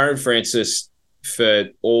Aaron Francis, for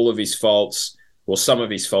all of his faults, or some of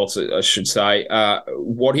his faults, I should say,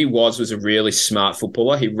 what he was a really smart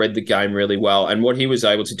footballer. He read the game really well. And what he was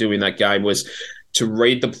able to do in that game was to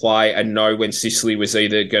read the play and know when Sicily was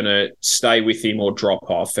either going to stay with him or drop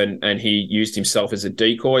off. And he used himself as a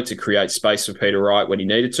decoy to create space for Peter Wright when he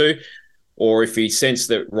needed to. Or if he sensed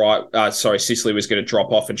that Sicily was going to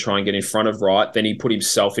drop off and try and get in front of Wright, then he put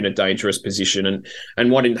himself in a dangerous position.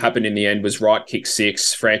 And what happened in the end was Wright kicked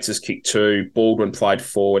 6, Francis kicked 2, Baldwin played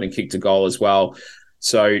forward and kicked a goal as well.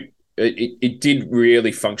 So it did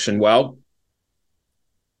really function well.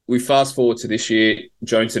 We fast forward to this year,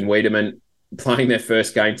 Jones and Wiedemann playing their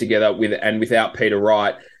first game together without Peter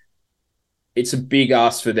Wright. It's a big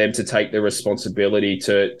ask for them to take the responsibility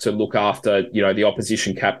to look after, the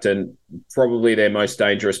opposition captain, probably their most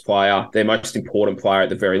dangerous player, their most important player at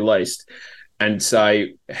the very least, and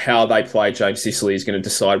say how they play James Sicily is going to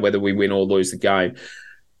decide whether we win or lose the game.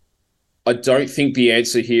 I don't think the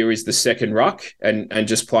answer here is the second ruck and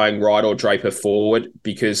just playing Wright or Draper forward,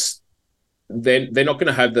 because they're not going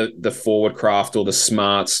to have the forward craft or the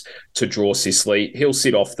smarts to draw Sicily. He'll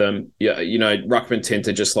sit off them. Ruckmen tend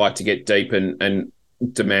to just like to get deep and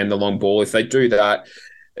demand the long ball. If they do that,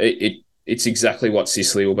 it's exactly what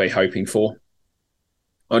Sicily will be hoping for.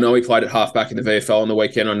 I know he played at halfback in the VFL on the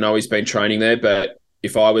weekend. I know he's been training there, but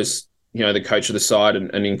if I was, the coach of the side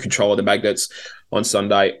and in control of the Magnets on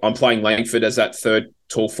Sunday, I'm playing Langford as that third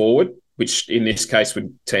tall forward, which in this case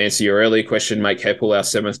would, to answer your earlier question, make Heppel our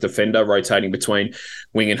 7th defender, rotating between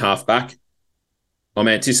wing and half-back. I'm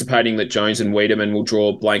anticipating that Jones and Wiedemann will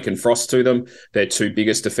draw Blank and Frost to them. They're two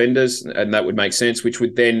biggest defenders, and that would make sense, which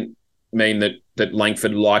would then mean that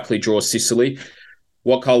Langford likely draws Sicily.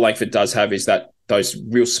 What Cole Langford does have is those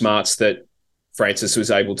real smarts that Francis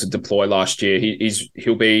was able to deploy last year.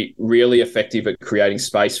 He'll be really effective at creating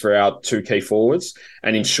space for our two key forwards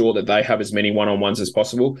and ensure that they have as many one-on-ones as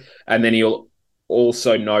possible. And then he'll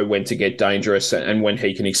also know when to get dangerous and when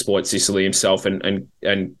he can exploit Sicily himself and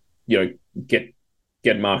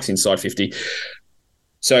get marks inside 50.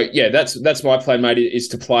 So, yeah, that's my plan, mate, is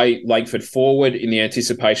to play Langford forward in the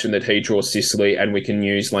anticipation that he draws Sicily and we can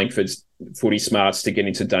use Langford's footy smarts to get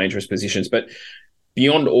into dangerous positions. But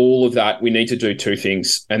beyond all of that, we need to do two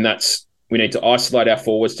things, and that's we need to isolate our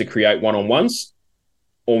forwards to create one-on-ones,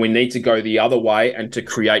 or we need to go the other way and to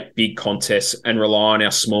create big contests and rely on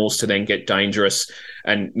our smalls to then get dangerous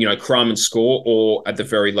and, crumb and score, or at the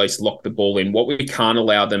very least lock the ball in. What we can't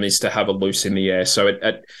allow them is to have a loose in the air. So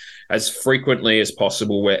as frequently as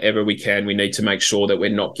possible, wherever we can, we need to make sure that we're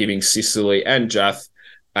not giving Sicily and Jath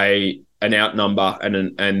an outnumber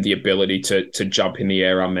and the ability to jump in the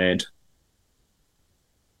air unmanned.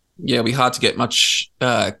 Yeah, it'll be hard to get much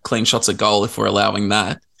clean shots at goal if we're allowing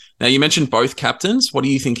that. Now, you mentioned both captains. What are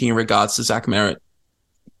you thinking in regards to Zach Merritt?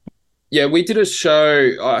 Yeah, we did a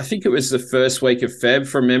show, I think it was the first week of Feb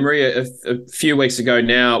from memory, a few weeks ago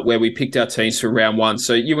now, where we picked our teams for round one.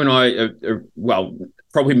 So you and I,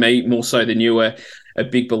 probably me more so than you, are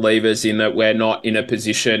big believers in that we're not in a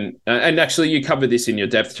position, and actually you covered this in your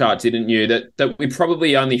depth chart, didn't you, that we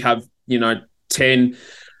probably only have, 10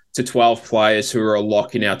 to 12 players who are a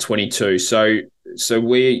lock in our 22. So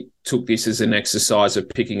we took this as an exercise of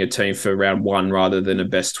picking a team for round one rather than a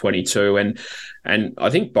best 22. And I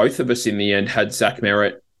think both of us in the end had Zach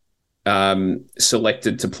Merritt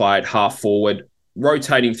selected to play at half forward,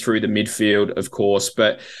 rotating through the midfield, of course.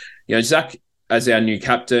 But, Zach, as our new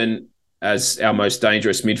captain, as our most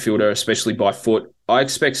dangerous midfielder, especially by foot, I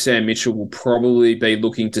expect Sam Mitchell will probably be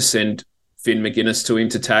looking to send Finn McGuinness to him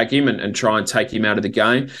to tag him and try and take him out of the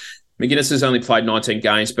game. McGuinness has only played 19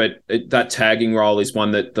 games, but that tagging role is one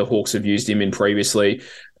that the Hawks have used him in previously.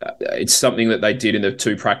 It's something that they did in the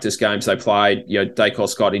two practice games they played.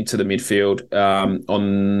 Dacos got into the midfield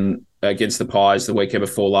on against the Pies the weekend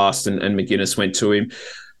before last, and McGuinness went to him.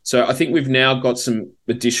 So I think we've now got some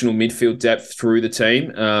additional midfield depth through the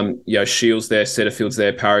team. Shields there, Setterfield's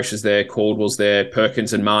there, Parrish is there, Caldwell's there,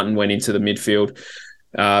 Perkins and Martin went into the midfield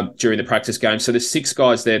during the practice game. So there's 6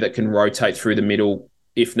 guys there that can rotate through the middle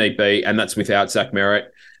if need be, and that's without Zach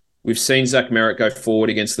Merritt. We've seen Zach Merritt go forward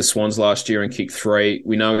against the Swans last year and kick 3.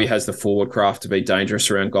 We know he has the forward craft to be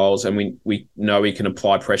dangerous around goals, and we know he can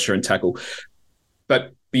apply pressure and tackle.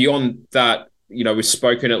 But beyond that, we've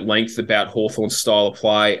spoken at length about Hawthorn's style of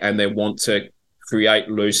play and their want to create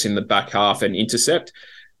loose in the back half and intercept.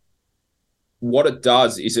 What it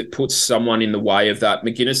does is it puts someone in the way of that.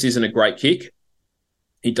 McGuinness isn't a great kick.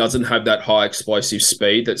 He doesn't have that high explosive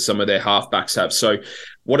speed that some of their halfbacks have. So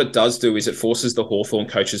what it does do is it forces the Hawthorn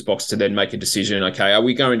coach's box to then make a decision. Okay, are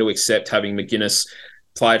we going to accept having McGuinness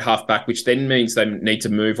play at halfback, which then means they need to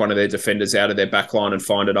move one of their defenders out of their back line and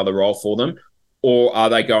find another role for them? Or are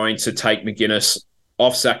they going to take McGuinness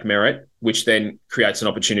off Zach Merritt, which then creates an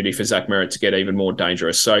opportunity for Zach Merritt to get even more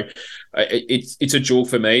dangerous? So it's a jewel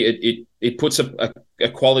for me. It puts a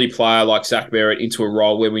quality player like Zach Merritt into a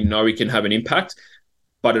role where we know he can have an impact,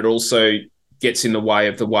 but it also gets in the way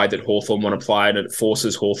of the way that Hawthorn want to play, and it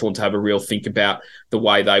forces Hawthorn to have a real think about the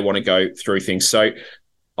way they want to go through things. So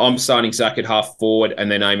I'm starting Zach at half forward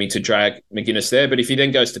and then aiming to drag McGuinness there. But if he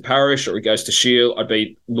then goes to Parrish or he goes to Shield, I'd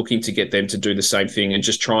be looking to get them to do the same thing and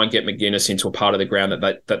just try and get McGuinness into a part of the ground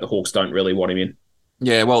that the Hawks don't really want him in.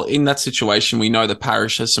 Yeah, well, in that situation, we know that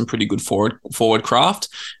Parrish has some pretty good forward craft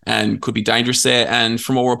and could be dangerous there. And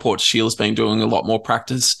from all reports, Shield's been doing a lot more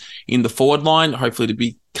practice in the forward line, hopefully to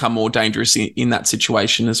become more dangerous in that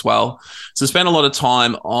situation as well. So spend a lot of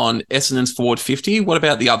time on Essendon's forward 50. What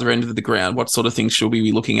about the other end of the ground? What sort of things should we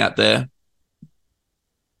be looking at there?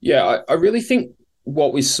 Yeah, I really think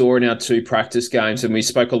what we saw in our 2 practice games, and we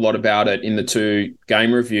spoke a lot about it in the 2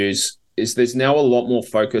 game reviews, is there's now a lot more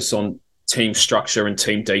focus on team structure and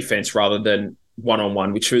team defense rather than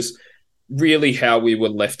one-on-one, which was really how we were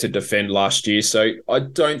left to defend last year. So I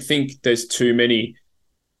don't think there's too many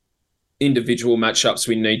individual matchups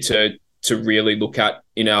we need to really look at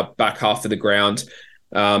in our back half of the ground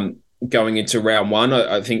going into round one.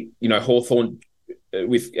 I think, Hawthorn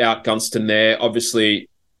without Gunston there, obviously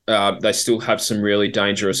they still have some really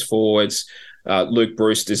dangerous forwards. Luke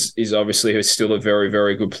Bruce is obviously still a very,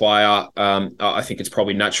 very good player. I think it's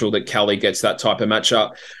probably natural that Kelly gets that type of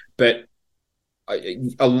matchup. But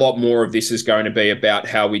a lot more of this is going to be about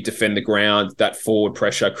how we defend the ground, that forward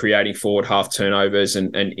pressure, creating forward half turnovers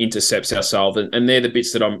and intercepts ourselves. And they're the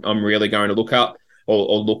bits that I'm really going to look up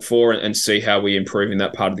or look for and see how we improve in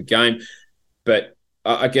that part of the game. But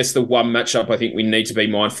I guess the one matchup I think we need to be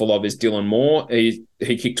mindful of is Dylan Moore. He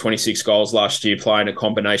kicked 26 goals last year, playing a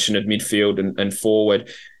combination of midfield and forward.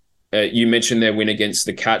 You mentioned their win against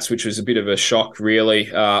the Cats, which was a bit of a shock, really,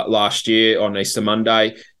 last year on Easter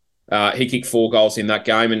Monday. He kicked 4 goals in that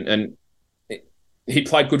game, and he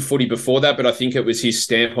played good footy before that, but I think it was his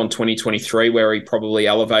stamp on 2023 where he probably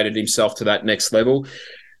elevated himself to that next level.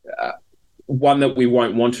 One that we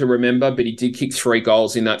won't want to remember, but he did kick 3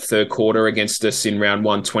 goals in that third quarter against us in round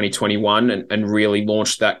 1, 2021, and really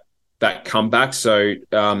launched that comeback. So,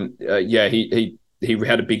 he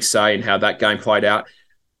had a big say in how that game played out.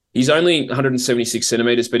 He's only 176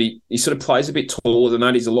 centimetres, but he sort of plays a bit taller than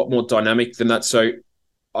that. He's a lot more dynamic than that. So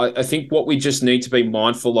I think what we just need to be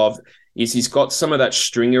mindful of is he's got some of that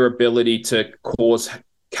stringer ability to cause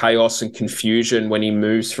chaos and confusion when he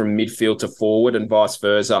moves from midfield to forward and vice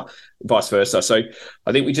versa. So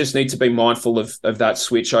I think we just need to be mindful of that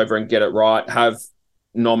switch over and get it right, have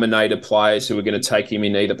nominated players who are going to take him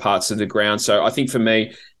in either parts of the ground. So I think for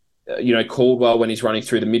me, Caldwell when he's running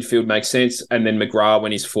through the midfield makes sense, and then McGrath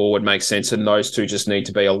when he's forward makes sense, and those two just need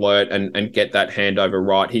to be alert and get that handover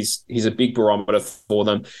right. He's a big barometer for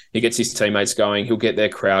them. He gets his teammates going. He'll get their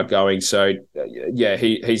crowd going. So,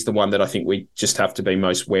 he's the one that I think we just have to be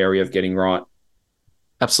most wary of getting right.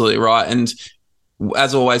 Absolutely right. And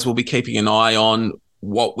as always, we'll be keeping an eye on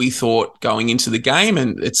what we thought going into the game,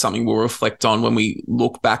 and it's something we'll reflect on when we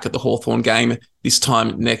look back at the Hawthorn game this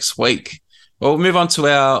time next week. Well, we'll move on to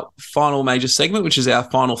our final major segment, which is our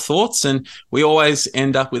final thoughts. And we always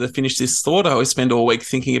end up with a finish this thought. I always spend all week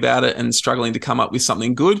thinking about it and struggling to come up with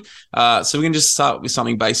something good. So we can just start with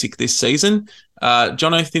something basic this season.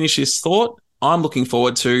 Jono, finish this thought. I'm looking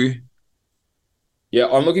forward to... Yeah,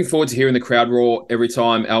 I'm looking forward to hearing the crowd roar every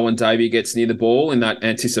time Alwyn Davey gets near the ball, in that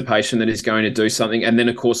anticipation that he's going to do something. And then,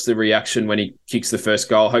 of course, the reaction when he kicks the first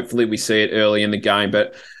goal. Hopefully we see it early in the game.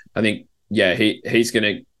 But I think, he's going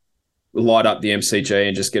to light up the MCG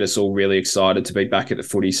and just get us all really excited to be back at the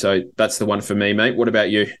footy. So that's the one for me, mate. What about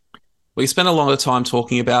you? We spent a lot of time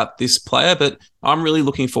talking about this player, but I'm really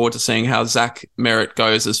looking forward to seeing how Zach Merritt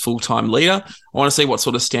goes as full-time leader. I want to see what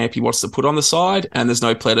sort of stamp he wants to put on the side, and there's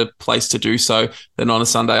no better place to do so than on a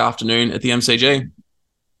Sunday afternoon at the MCG.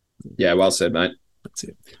 Yeah, well said, mate. That's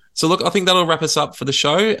it. So look, I think that'll wrap us up for the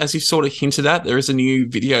show. As you've sort of hinted at, there is a new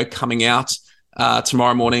video coming out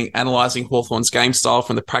tomorrow morning, analysing Hawthorn's game style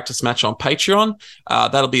from the practice match on Patreon.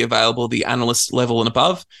 That'll be available the analyst level and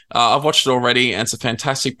above. I've watched it already, and it's a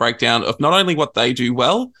fantastic breakdown of not only what they do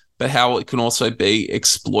well, but how it can also be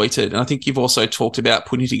exploited. And I think you've also talked about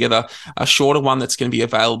putting together a shorter one that's going to be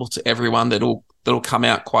available to everyone that'll come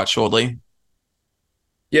out quite shortly.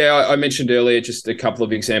 Yeah, I mentioned earlier just a couple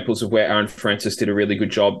of examples of where Aaron Francis did a really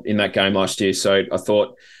good job in that game last year. So I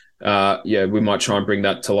thought, we might try and bring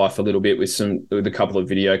that to life a little bit with a couple of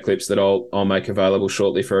video clips that I'll make available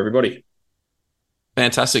shortly for everybody.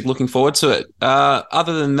 Fantastic. Looking forward to it.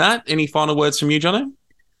 Other than that, any final words from you, Jono?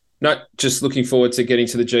 No, just looking forward to getting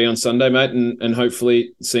to the G on Sunday, mate, and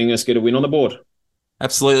hopefully seeing us get a win on the board.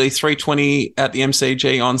 Absolutely. 3:20 at the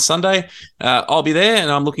MCG on Sunday. I'll be there,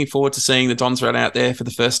 and I'm looking forward to seeing the Dons run out there for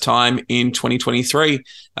the first time in 2023.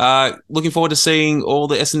 Looking forward to seeing all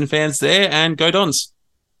the Essendon fans there, and go Dons.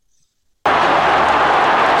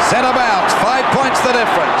 Centre bounce, 5 points the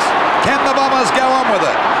difference. Can the Bombers go on with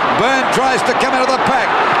it? Byrne tries to come out of the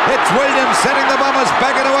pack. It's Williams sending the Bombers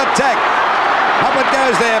back into attack. Up it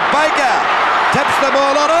goes there. Baker taps the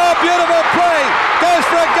ball on. Oh, beautiful play. Goes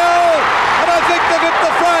for a goal. And I think they've hit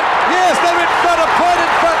the front. Yes, they're in front. A point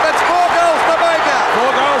in front. That's 4 goals to Baker.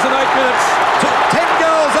 4 goals in 8 minutes. 10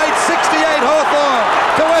 goals, 8:68 Hawthorn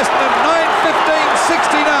to Western,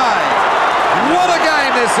 9:15:69. What a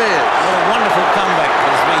game this is. What a wonderful comeback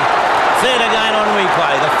as we see it again on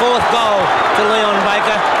replay. The 4th goal to Leon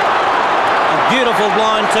Baker. A beautiful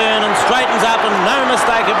blind turn and straightens up, and no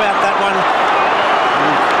mistake about that one.